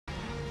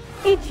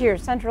Each year,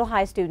 Central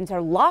High students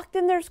are locked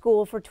in their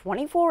school for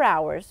 24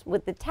 hours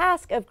with the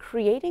task of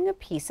creating a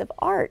piece of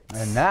art.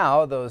 And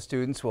now those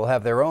students will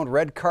have their own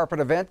red carpet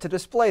event to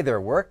display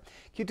their work.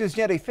 Q2's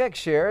Jenny Fick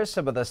shares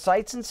some of the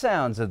sights and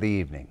sounds of the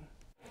evening.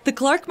 The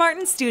Clark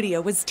Martin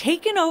studio was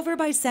taken over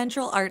by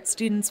Central art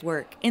students'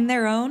 work in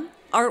their own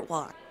art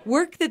walk.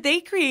 Work that they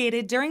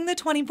created during the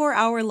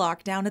 24-hour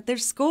lockdown at their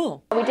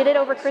school. We did it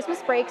over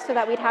Christmas break so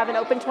that we'd have an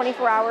open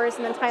 24 hours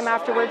and then time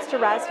afterwards to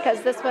rest,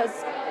 because this was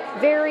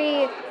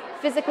very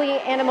physically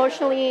and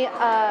emotionally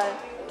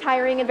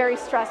tiring and very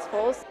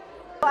stressful.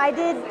 I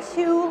did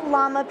 2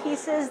 llama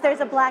pieces. There's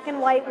a black and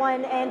white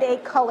one and a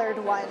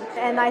colored one.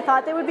 And I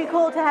thought it would be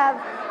cool to have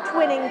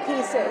twinning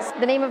pieces.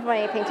 The name of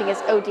my painting is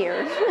Oh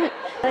Dear. I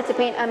wanted to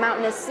paint a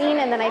mountainous scene,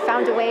 and then I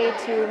found a way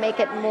to make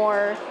it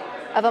more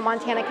of a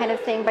Montana kind of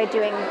thing by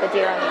doing the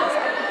deer on the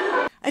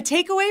inside. A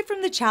takeaway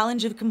from the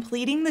challenge of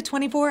completing the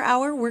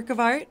 24-hour work of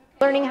art?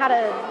 Learning how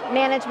to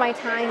manage my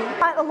time.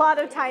 A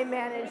lot of time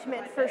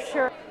management for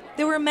sure.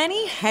 There were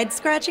many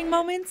head-scratching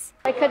moments.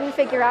 I couldn't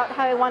figure out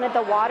how I wanted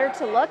the water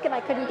to look, and I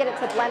couldn't get it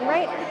to blend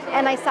right.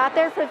 And I sat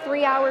there for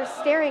 3 hours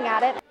staring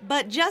at it.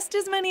 But just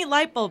as many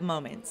light bulb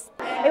moments.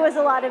 It was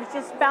a lot of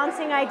just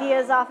bouncing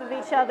ideas off of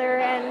each other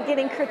and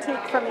getting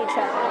critique from each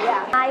other,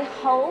 yeah. My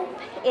hope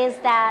is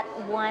that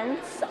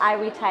once I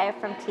retire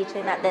from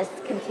teaching that this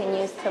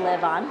continues to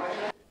live on.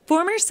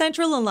 Former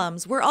Central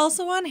alums were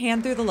also on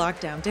hand through the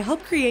lockdown to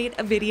help create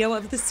a video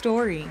of the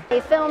story.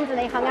 They filmed and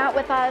they hung out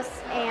with us,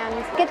 and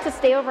get to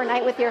stay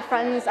overnight with your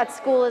friends at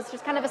school is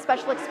just kind of a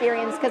special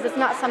experience because it's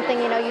not something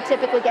you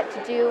typically get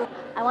to do.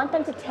 I want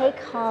them to take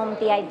home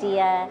the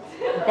idea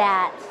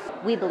that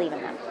we believe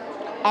in them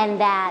and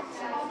that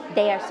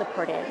they are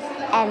supported,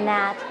 and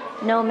that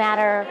no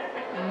matter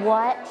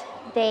what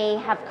they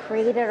have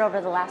created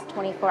over the last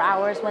 24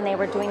 hours when they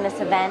were doing this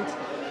event,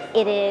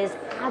 it is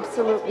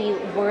absolutely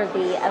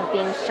worthy of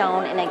being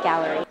shown in a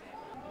gallery.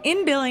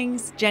 In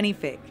Billings, Jenny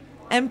Fick,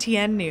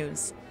 MTN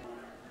News.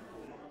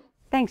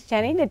 Thanks,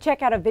 Jenny. To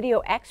check out a video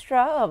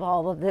extra of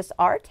all of this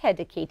art, head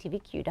to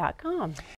ktvq.com.